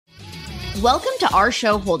Welcome to our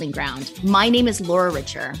show, Holding Ground. My name is Laura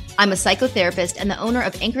Richer. I'm a psychotherapist and the owner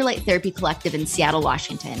of Anchor Light Therapy Collective in Seattle,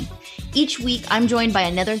 Washington. Each week, I'm joined by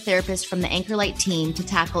another therapist from the Anchor Light team to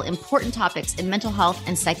tackle important topics in mental health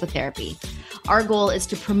and psychotherapy. Our goal is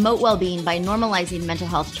to promote well-being by normalizing mental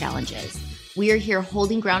health challenges. We are here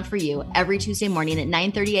holding ground for you every Tuesday morning at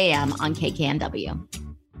 9:30 a.m. on KKNW.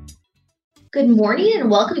 Good morning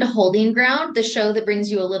and welcome to Holding Ground, the show that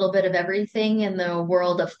brings you a little bit of everything in the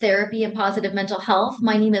world of therapy and positive mental health.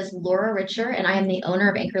 My name is Laura Richer and I am the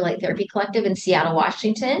owner of Anchor Light Therapy Collective in Seattle,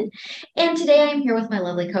 Washington. And today I am here with my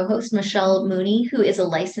lovely co-host, Michelle Mooney, who is a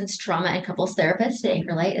licensed trauma and couples therapist at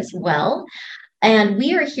Anchor Light as well. And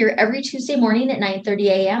we are here every Tuesday morning at 9:30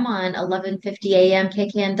 a.m. on 11:50 a.m.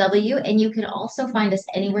 KKNW. And you can also find us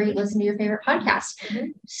anywhere you listen to your favorite podcast.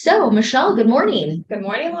 So, Michelle, good morning. Good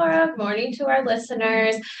morning, Laura. Good morning to our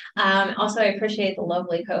listeners. Also, I appreciate the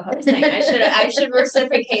lovely co-hosting. I should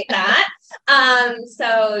reciprocate that.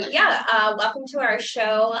 Welcome to our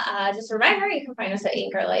show. Just a reminder, you can find us at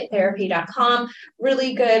anchorlighttherapy.com.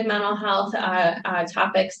 Really good mental health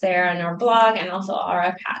topics there on our blog and also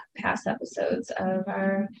our past episodes of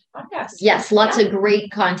our podcast. Yes, lots of great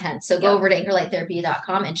content. So go over to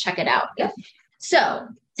anchorlighttherapy.com and check it out. Yep. So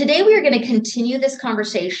today we are going to continue this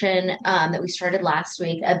conversation that we started last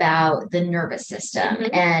week about the nervous system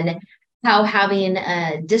and how having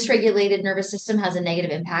a dysregulated nervous system has a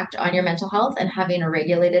negative impact on your mental health and having a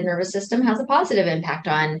regulated nervous system has a positive impact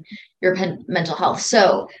on your mental health.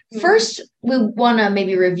 So first, we want to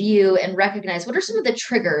maybe review and recognize what are some of the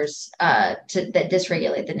triggers that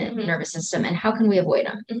dysregulate the nervous system and how can we avoid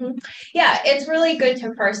them? Yeah, it's really good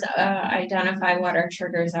to first identify what our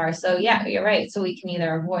triggers are. So yeah, you're right. So we can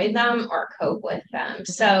either avoid them or cope with them.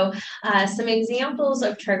 So some examples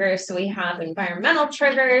of triggers. So we have environmental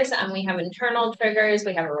triggers and we have internal triggers.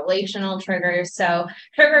 We have relational triggers. So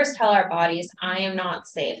triggers tell our bodies, I am not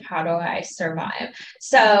safe. How do I survive?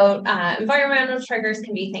 So environmental triggers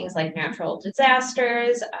can be things like natural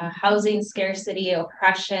disasters, housing scarcity,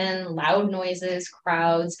 oppression, loud noises,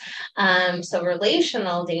 crowds. So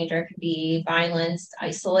relational danger could be violence,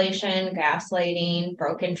 isolation, gaslighting,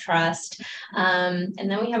 broken trust. And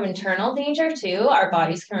then we have internal danger too. Our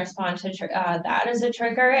bodies can respond to that as a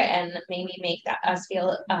trigger and maybe make us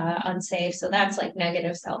feel unsafe. So that's like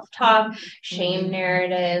negative self-talk, shame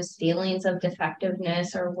narratives, feelings of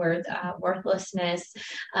defectiveness or worthlessness.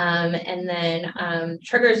 And then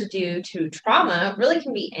triggers due to trauma really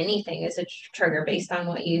can be anything as a trigger based on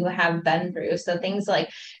what you have been through. So things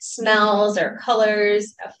like smells or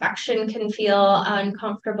colors, affection can feel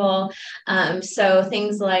uncomfortable. So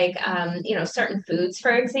things like, certain foods,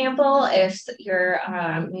 for example, if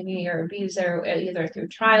maybe your abuser, either through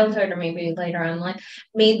childhood or maybe later on life,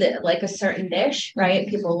 made like a certain dish, right?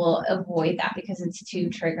 People will avoid that because it's too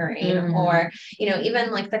triggering. Or,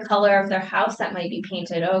 even like the color of their house that might be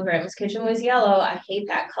painted over. His kitchen was yellow. I hate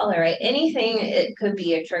that color, right? Anything, it could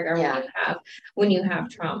be a trigger when you have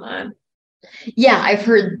trauma. Yeah, I've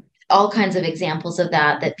heard all kinds of examples of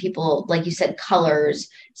that people, like you said, colors,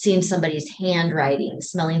 seeing somebody's handwriting,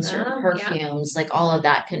 smelling certain perfumes, like all of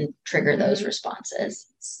that can trigger those responses.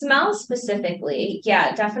 Smell specifically,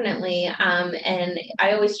 yeah, definitely. And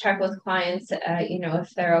I always check with clients,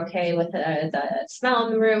 if they're okay with the smell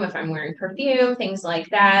in the room, if I'm wearing perfume, things like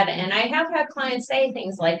that. And I have had clients say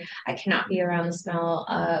things like, I cannot be around the smell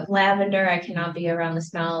of lavender. I cannot be around the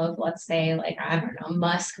smell of, let's say, like, I don't know,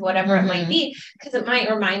 musk, whatever it might be, because it might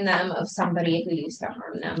remind them of somebody who used to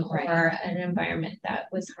harm them or an environment that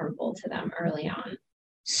was harmful to them early on.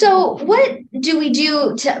 So what do we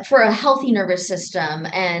do for a healthy nervous system,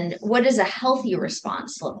 and what does a healthy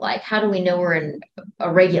response look like? How do we know we're in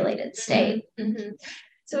a regulated state?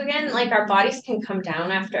 So again, like our bodies can calm down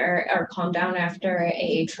after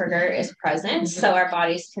a trigger is present. So our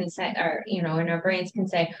bodies can say, and our brains can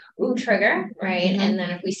say, ooh, trigger, right? And then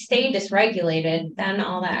if we stay dysregulated, then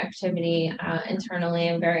all that activity internally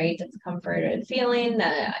and very discomforted feeling,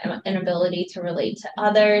 the inability to relate to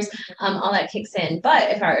others, all that kicks in.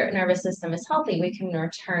 But if our nervous system is healthy, we can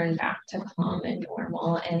return back to calm and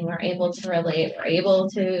normal, and we're able to relate, we're able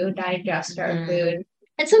to digest our food.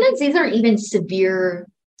 And sometimes these aren't even severe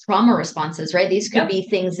trauma responses, right? These could be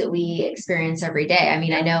things that we experience every day. I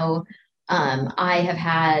mean, I know I have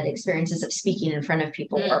had experiences of speaking in front of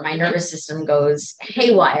people where my nervous system goes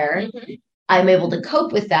haywire. I'm able to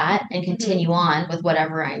cope with that and continue on with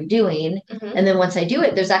whatever I'm doing. And then once I do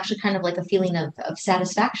it, there's actually kind of like a feeling of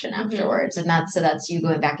satisfaction afterwards. And that's you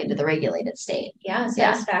going back into the regulated state. Yeah,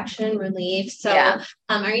 satisfaction, relief. So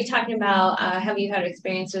are you talking about, have you had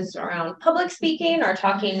experiences around public speaking or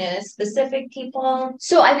talking to specific people?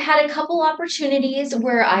 So I've had a couple opportunities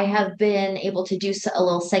where I have been able to do a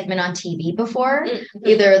little segment on TV before,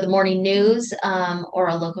 either the morning news or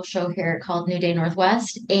a local show here called New Day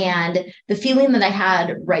Northwest. And the feeling that I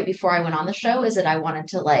had right before I went on the show is that I wanted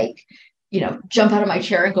to jump out of my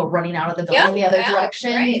chair and go running out of the building the other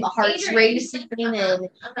direction. Right. The heart's racing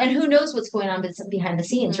and who knows what's going on behind the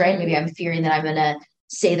scenes, right? Maybe I'm fearing that I'm going to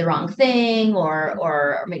say the wrong thing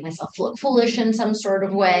or make myself look foolish in some sort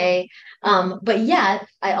of way. But yet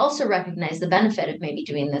I also recognize the benefit of maybe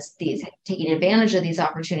doing taking advantage of these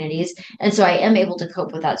opportunities. And so I am able to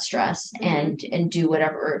cope with that stress and do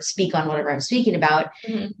speak on whatever I'm speaking about.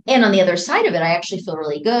 And on the other side of it, I actually feel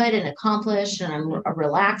really good and accomplished and I'm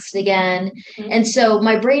relaxed again. And so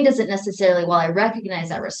my brain doesn't necessarily, while I recognize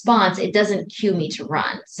that response, it doesn't cue me to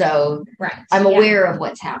run. So I'm aware of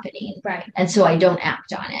what's happening. Right. And so I don't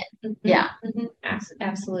act on it. Yeah.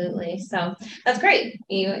 Absolutely. So that's great.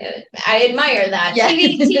 I admire that. Yeah.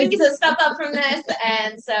 TV's a step up from this.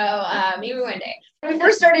 And so maybe one day. When we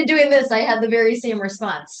first started doing this, I had the very same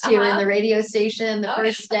response too in the radio station the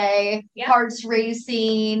first day, hearts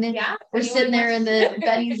racing. Yeah. We're sitting there and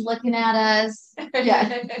Betty's looking at us.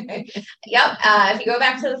 Yeah. Yep. If you go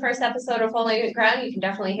back to the first episode of Holding the Ground, you can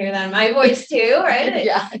definitely hear that in my voice too, right?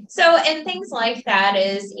 Yeah. So, and things like that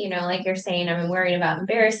is, like you're saying, I'm worried about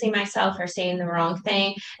embarrassing myself or saying the wrong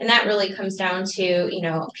thing. And that really comes down to,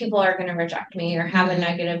 people are going to reject me or have a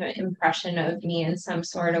negative impression of me in some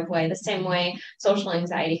sort of way. The same way social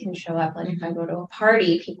anxiety can show up. Like if I go to a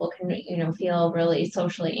party, people can, feel really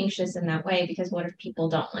socially anxious in that way because what if people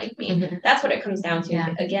don't like me? That's what it comes down to.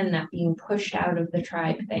 Yeah. Again, that being pushed out of the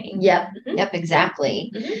tribe thing. Yep. Yep.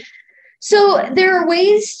 Exactly. So there are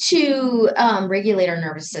ways to regulate our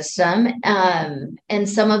nervous system, and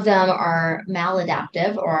some of them are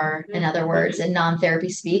maladaptive, or in other words, in non-therapy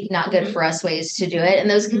speak, not good for us ways to do it. And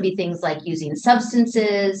those can be things like using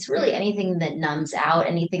substances, really anything that numbs out,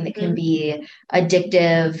 anything that can be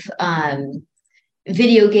addictive.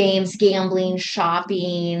 Video games, gambling,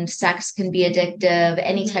 shopping, sex can be addictive,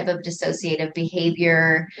 any type of dissociative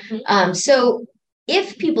behavior. So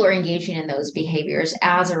if people are engaging in those behaviors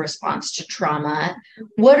as a response to trauma,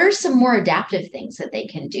 what are some more adaptive things that they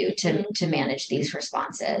can do to manage these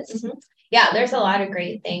responses? Yeah, there's a lot of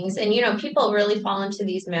great things. And, people really fall into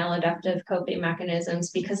these maladaptive coping mechanisms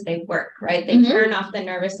because they work, right? They turn off the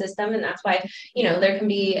nervous system. And that's why, there can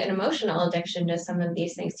be an emotional addiction to some of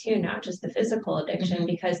these things too, not just the physical addiction,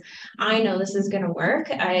 because I know this is going to work.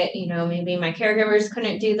 Maybe my caregivers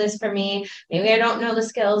couldn't do this for me. Maybe I don't know the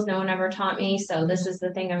skills. No one ever taught me. So this is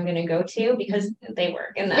the thing I'm going to go to because they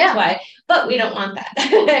work. And that's why, but we don't want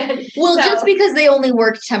that. Well, just because they only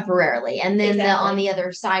work temporarily. And then on the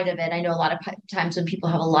other side of it, I know a lot of times when people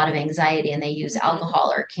have a lot of anxiety and they use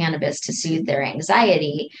alcohol or cannabis to soothe their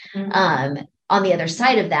anxiety, on the other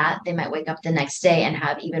side of that, they might wake up the next day and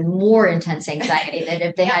have even more intense anxiety than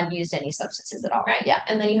if they hadn't used any substances at all. Right. Yeah.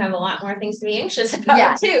 And then you have a lot more things to be anxious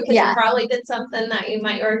about too, because you probably did something that you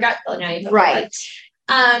might regret the night before. Right.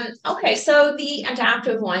 Okay, so the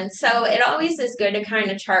adaptive one. So it always is good to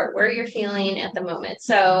kind of chart where you're feeling at the moment.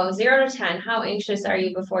 So 0 to 10, how anxious are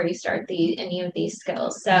you before you start any of these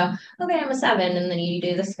skills? So, okay, I'm a 7, and then you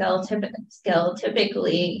do the skill.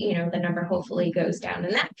 Typically, the number hopefully goes down,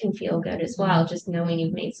 and that can feel good as well, just knowing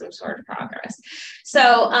you've made some sort of progress.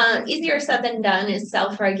 So easier said than done is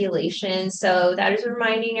self-regulation. So that is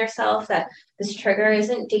reminding yourself that this trigger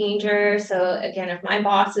isn't danger. So again, if my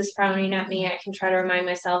boss is frowning at me, I can try to remind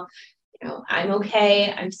myself, I'm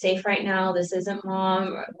okay. I'm safe right now. This isn't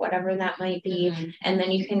mom, or whatever that might be. And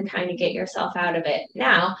then you can kind of get yourself out of it.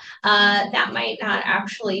 Now, that might not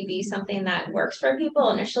actually be something that works for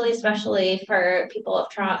people initially, especially for people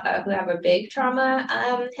who have a big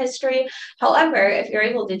trauma history. However, if you're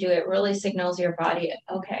able to do it, really signals your body,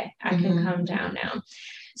 okay, I can calm down now.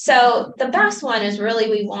 So the best one is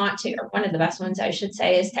really one of the best ones I should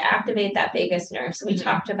say, is to activate that vagus nerve. So we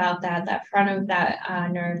talked about that front of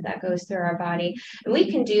that nerve that goes through our body. And we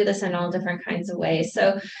can do this in all different kinds of ways.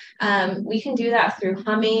 So we can do that through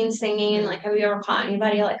humming, singing. Like, have you ever caught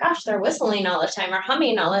anybody like, gosh, they're whistling all the time or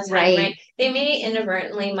humming all the time, right? They may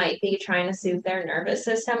inadvertently might be trying to soothe their nervous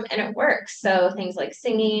system, and it works. So things like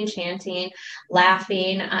singing, chanting,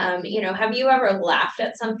 laughing. Have you ever laughed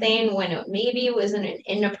at something when it maybe was an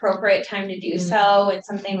inappropriate time to do so and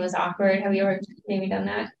something was awkward? Have you ever maybe done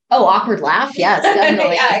that? Oh, awkward laugh. Yes,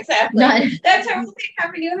 definitely. Yeah, exactly. That's how we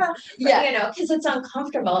have you know, yeah. you know, because it's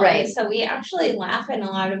uncomfortable. Right. And so we actually laugh in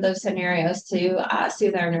a lot of those scenarios to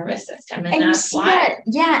soothe our nervous system. And you that's see why. that,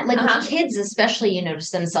 yeah, like with kids, especially, you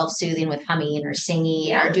notice them self-soothing with humming or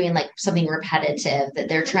singing or doing like something repetitive that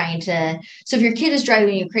they're trying to. So if your kid is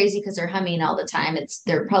driving you crazy because they're humming all the time,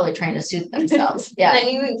 they're probably trying to soothe themselves. Yeah.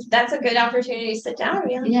 And that's a good opportunity to sit down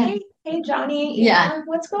and be like, hey, Johnny,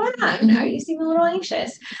 what's going on? You seem a little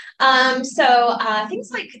anxious. So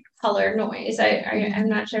things like color noise. I'm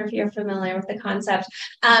not sure if you're familiar with the concept.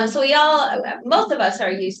 So most of us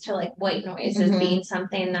are used to like white noise as being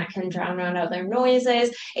something that can drown out other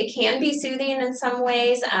noises. It can be soothing in some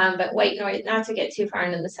ways, but white noise, not to get too far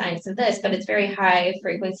into the science of this, but it's very high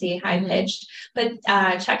frequency, high pitched. But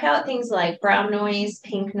check out things like brown noise,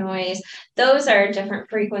 pink noise. Those are different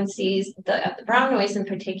frequencies. The brown noise in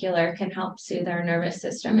particular can help soothe our nervous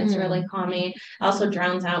system. It's really calming. Also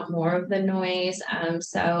drowns out more of the noise.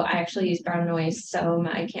 So I actually use brown noise so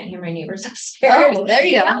I can't hear my neighbors upstairs. Oh, there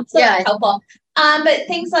you go. So that's helpful. But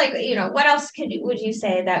things like, what else would you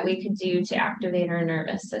say that we could do to activate our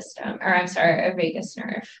nervous system, or I'm sorry, our vagus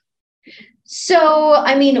nerve? So,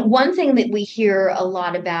 I mean, one thing that we hear a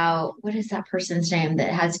lot about, what is that person's name that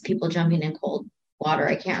has people jumping in cold water?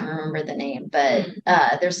 I can't remember the name, but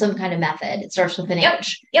there's some kind of method. It starts with an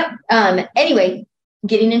H. Anyway,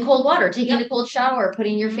 getting in cold water, taking a cold shower,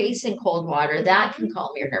 putting your face in cold water, that can calm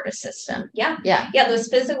your nervous system. Yeah, those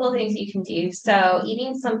physical things you can do. So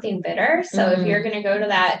eating something bitter. So if you're going to go to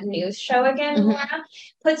that news show again, Laura,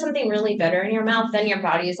 put something really bitter in your mouth, then your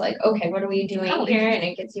body is like, okay, what are we doing here? And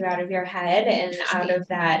it gets you out of your head and out of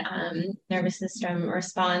that nervous system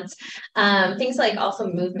response. Things like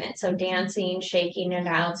also movement. So dancing, shaking it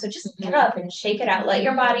out. So just get up and shake it out. Let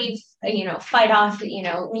your body, fight off,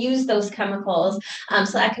 use those chemicals.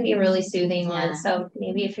 So that can be a really soothing one. So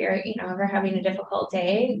maybe if you're, ever having a difficult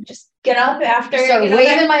day, just get up after. So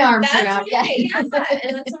waving my arms around. Right. And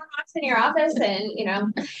then someone walks in your office and,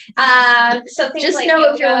 so things just like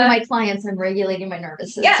know if you're one of my clients, I'm regulating my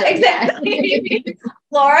nervous system. Yeah, exactly.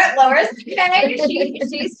 Laura's okay.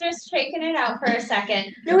 She's just shaking it out for a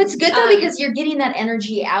second. No, it's good though, because you're getting that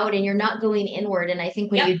energy out and you're not going inward. And I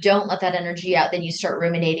think when you don't let that energy out, then you start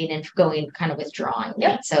ruminating and going kind of withdrawing.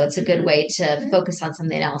 So it's a good way to focus on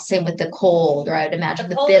something else. Same with the cold, or I would imagine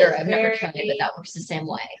the bitter. I've never tried it, but that works the same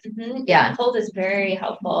way. Yeah. Cold is very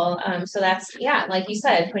helpful. So that's, like you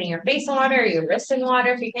said, putting your face in water, your wrist in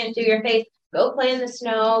water. If you can't do your face, go play in the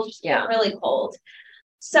snow. Just get really cold.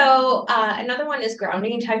 So another one is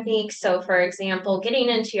grounding techniques. So for example, getting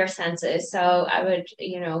into your senses. So I would,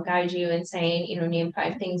 guide you in saying, name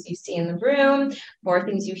 5 things you see in the room, 4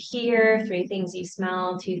 things you hear, 3 things you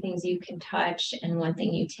smell, 2 things you can touch, and 1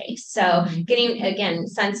 thing you taste. So getting, again,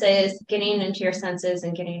 senses, getting into your senses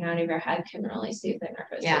and getting out of your head can really soothe the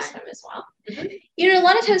nervous system as well. A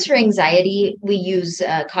lot of times for anxiety, we use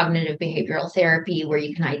cognitive behavioral therapy where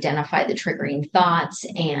you can identify the triggering thoughts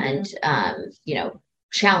and,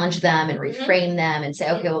 challenge them and reframe them and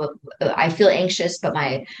say, okay, well, I feel anxious, but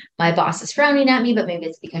my boss is frowning at me, but maybe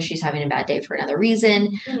it's because she's having a bad day for another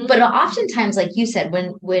reason. But oftentimes, like you said,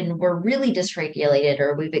 when we're really dysregulated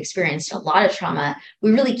or we've experienced a lot of trauma,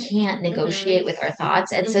 we really can't negotiate with our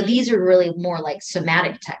thoughts. And so these are really more like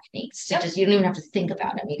somatic techniques to just, you don't even have to think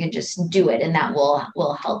about them. You can just do it, and that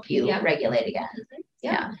will help you regulate again.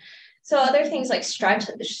 So other things like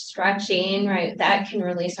stretching, right? That can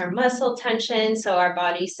release our muscle tension. So our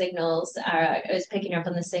body signals is picking up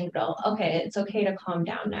on the signal. Okay, it's okay to calm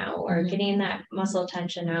down now, or getting that muscle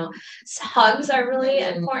tension out. So hugs are really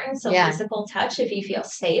important. So physical touch, if you feel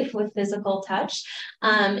safe with physical touch.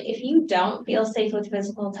 If you don't feel safe with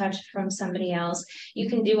physical touch from somebody else, you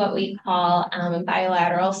can do what we call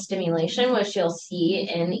bilateral stimulation, which you'll see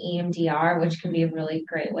in EMDR, which can be a really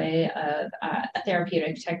great way of a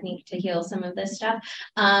therapeutic technique to heal some of this stuff.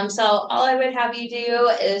 So all I would have you do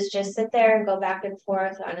is just sit there and go back and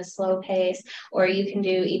forth on a slow pace, or you can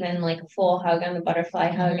do even like a full hug on the butterfly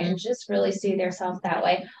hug and just really soothe yourself that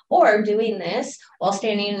way, or doing this while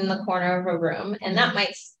standing in the corner of a room. And that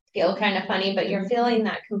might feel kind of funny, but you're feeling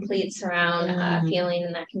that complete surround feeling,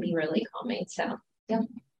 and that can be really calming. So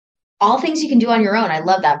all things you can do on your own. I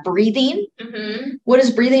love that. Breathing. What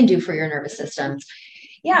does breathing do for your nervous system?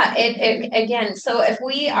 Yeah, it again, so if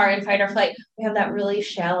we are in fight or flight, we have that really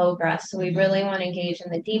shallow breath. So we really want to engage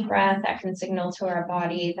in the deep breath that can signal to our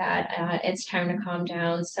body that it's time to calm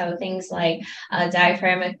down. So things like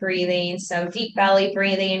diaphragmatic breathing, so deep belly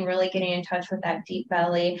breathing, really getting in touch with that deep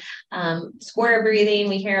belly. Square breathing,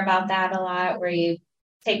 we hear about that a lot, where you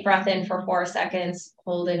take breath in for 4 seconds,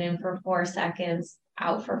 hold it in for 4 seconds,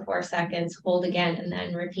 out for 4 seconds, hold again, and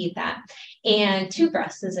then repeat that. And 2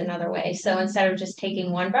 breaths is another way. So instead of just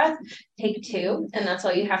taking 1 breath, take 2, and that's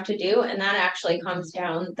all you have to do. And that actually calms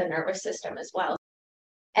down the nervous system as well.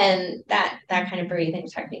 And that kind of breathing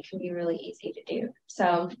technique can be really easy to do.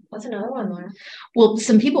 So what's another one, Laura? Well,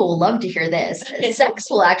 some people will love to hear this. Sex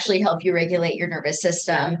will actually help you regulate your nervous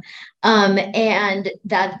system. And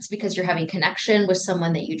that's because you're having connection with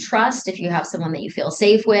someone that you trust, if you have someone that you feel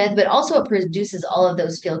safe with, but also it produces all of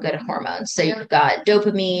those feel-good hormones. So you've got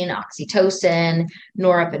dopamine, oxytocin,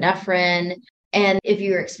 norepinephrine. And if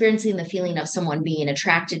you're experiencing the feeling of someone being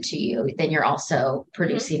attracted to you, then you're also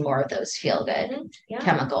producing more of those feel-good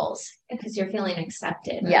chemicals. Because you're feeling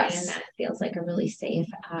accepted, right? Yes. And that feels like a really safe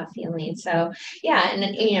feeling. So yeah, and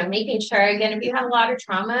you know, making sure again, if you have a lot of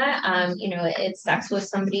trauma, you know, it's sex with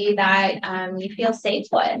somebody that you feel safe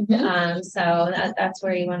with. So that's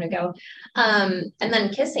where you want to go. And then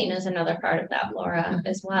kissing is another part of that, Laura,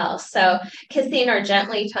 as well. So kissing or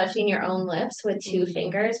gently touching your own lips with 2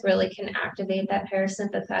 fingers really can activate that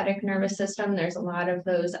parasympathetic nervous system. There's a lot of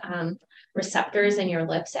those receptors in your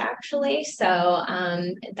lips actually. So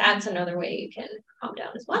that's another way you can calm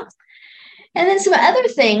down as well. And then some other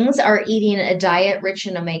things are eating a diet rich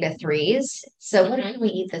in omega-3s. So what can we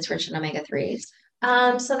eat that's rich in omega-3s?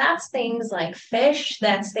 So that's things like fish,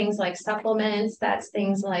 that's things like supplements, that's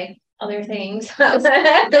things like other things. Those gummies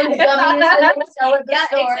that you sell at the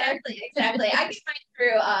store. Exactly. I can find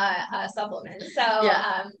through supplements. So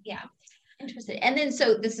yeah. Interesting. And then,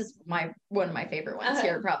 so this is one of my favorite ones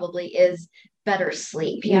here probably is better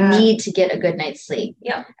sleep. You need to get a good night's sleep.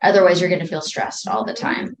 Otherwise you're going to feel stressed all the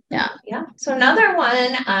time. So another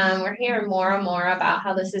one, we're hearing more and more about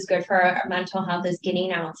how this is good for our mental health is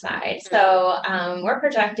getting outside. So we're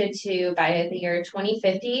projected to, by the year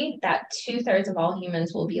 2050, that 2/3 of all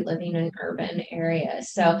humans will be living in urban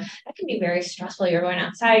areas. So that can be very stressful. You're going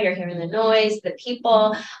outside, you're hearing the noise, the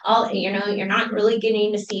people, all, you know, you're not really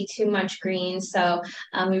getting to see too much green. So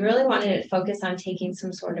we really wanted to focus on taking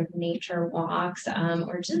some sort of nature walks,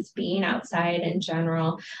 or just being outside in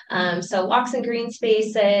general. So walks in green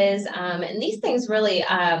spaces, and these things really,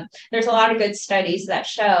 there's a lot of good studies that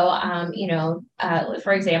show, you know,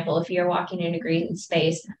 for example, if you're walking in a green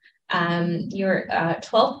space, your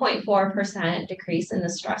 12.4% decrease in the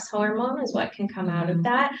stress hormone is what can come out of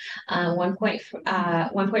that.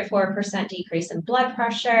 1.4% decrease in blood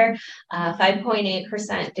pressure,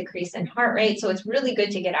 5.8% decrease in heart rate. So it's really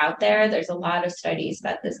good to get out there. There's a lot of studies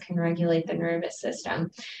that this can regulate the nervous system.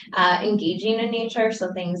 Engaging in nature,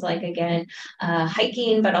 so things like, again,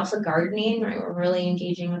 hiking, but also gardening, right? We're really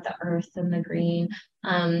engaging with the earth and the green.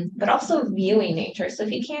 But also viewing nature. So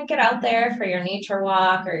if you can't get out there for your nature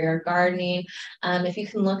walk or your gardening, if you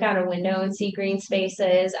can look out a window and see green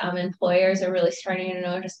spaces, employers are really starting to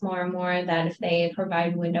notice more and more that if they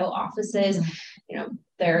provide window offices, you know,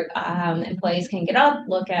 their employees can get up,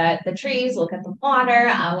 look at the trees, look at the water,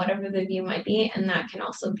 whatever the view might be, and that can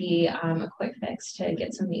also be a quick fix to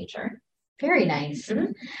get some nature. Very nice.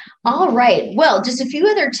 All right. Well, just a few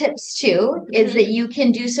other tips too, is that you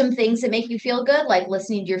can do some things that make you feel good, like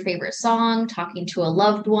listening to your favorite song, talking to a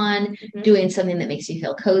loved one, doing something that makes you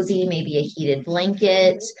feel cozy, maybe a heated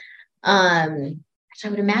blanket. I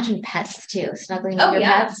would imagine pets too, snuggling with your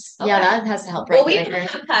pets. Okay. Yeah, that has to help. Well, we have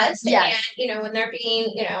pets, and you know, when they're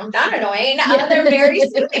being, you know, not annoying, they're very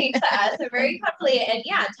soothing to us. They're very cuddly, and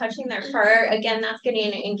touching their fur, again, that's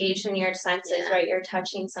getting engaged in your senses, right? You're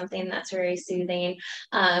touching something that's very soothing.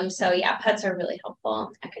 So pets are really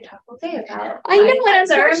helpful. I could talk all day about. I know what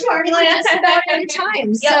about every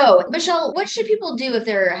time. So, Michelle, what should people do if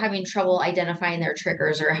they're having trouble identifying their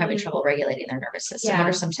triggers or having trouble regulating their nervous system? What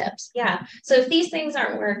are some tips? So if these things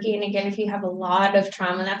aren't working, again, if you have a lot of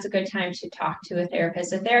trauma, that's a good time to talk to a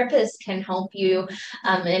therapist. A therapist can help you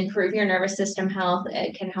improve your nervous system health.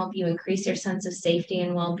 It can help you increase your sense of safety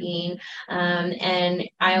and well-being. And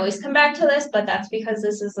I always come back to this, but that's because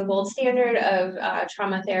this is the gold standard of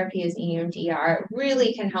trauma therapy is EMDR. It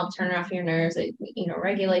really can help turn off your nerves. It, you know,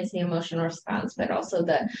 regulates the emotional response, but also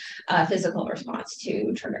the physical response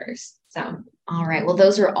to triggers. So, all right. Well,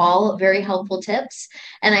 those are all very helpful tips.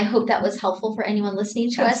 And I hope that was helpful for anyone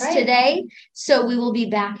listening to us today. So we will be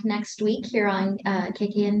back next week here on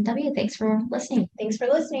KKNW. Thanks for listening. Thanks for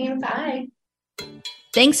listening. Bye.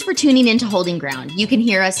 Thanks for tuning in to Holding Ground. You can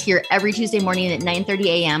hear us here every Tuesday morning at 9:30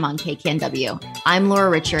 a.m. on KKNW. I'm Laura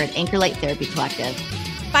Richer at Anchor Light Therapy Collective.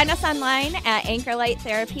 Find us online at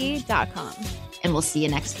anchorlighttherapy.com. And we'll see you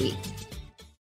next week.